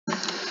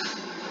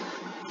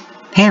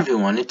Hey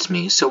everyone, it's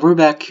me. So we're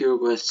back here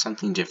with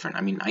something different.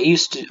 I mean,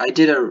 I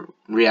did a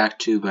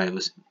react to, but it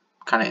was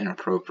kind of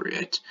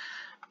inappropriate.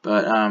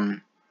 But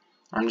I'm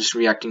just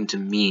reacting to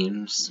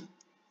memes.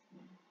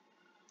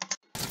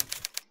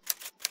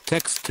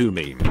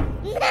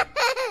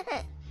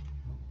 TEXT2MEMES.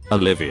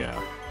 Olivia,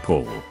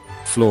 Paul,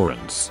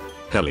 Florence,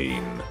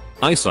 Helene,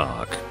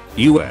 Isaac,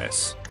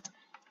 US.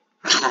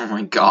 Oh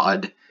my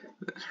God,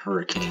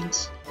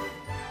 hurricanes.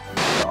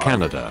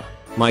 Canada,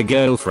 my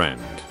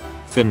girlfriend.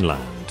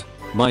 Finland,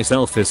 my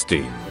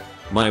self-esteem,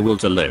 my will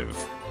to live.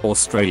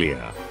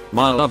 Australia,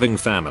 my loving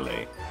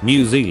family.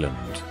 New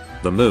Zealand,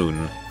 the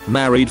moon.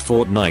 Married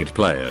Fortnite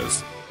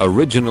players.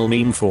 Original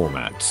meme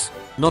formats,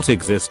 not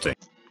existing.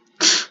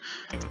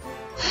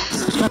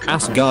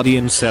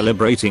 Asgardians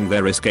celebrating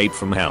their escape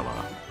from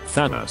Hela.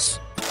 Thanos.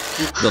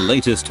 The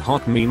latest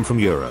hot meme from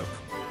Europe.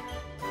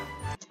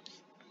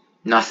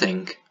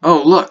 Nothing.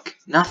 Oh look,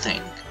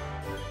 nothing.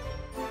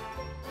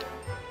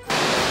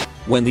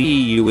 When the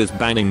EU is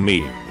banning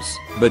memes,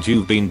 but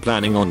you've been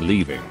planning on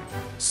leaving.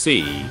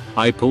 See,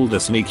 I pulled a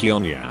sneaky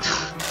on ya.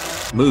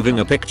 Moving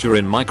a picture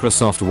in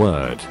Microsoft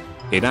Word.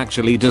 It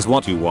actually does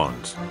what you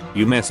want.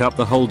 You mess up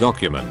the whole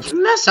document.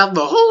 You mess up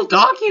the whole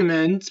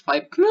document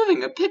by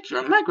moving a picture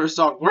in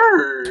Microsoft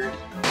Word.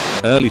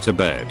 Early to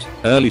bed,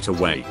 early to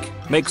wake,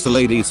 makes a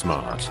lady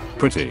smart,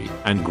 pretty,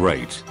 and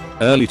great.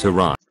 Early to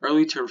rise.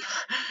 Early to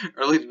bed,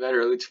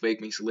 early to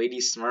wake makes a lady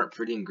smart,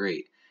 pretty, and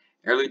great.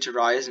 Early to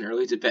rise and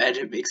early to bed,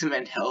 it makes a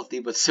man healthy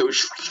but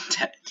socially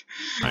dead.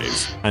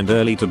 And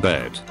early to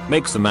bed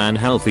makes a man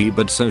healthy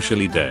but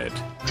socially dead.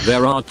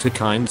 There are two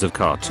kinds of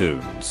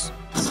cartoons.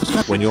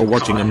 When you're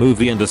watching a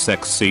movie and a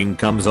sex scene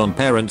comes on,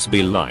 parents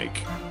be like,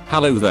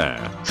 "Hello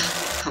there.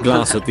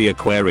 Glass at the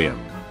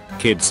aquarium.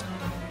 Kids."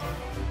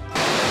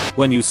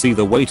 When you see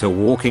the waiter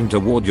walking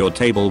toward your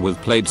table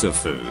with plates of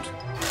food.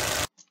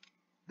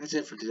 That's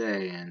it for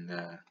today, and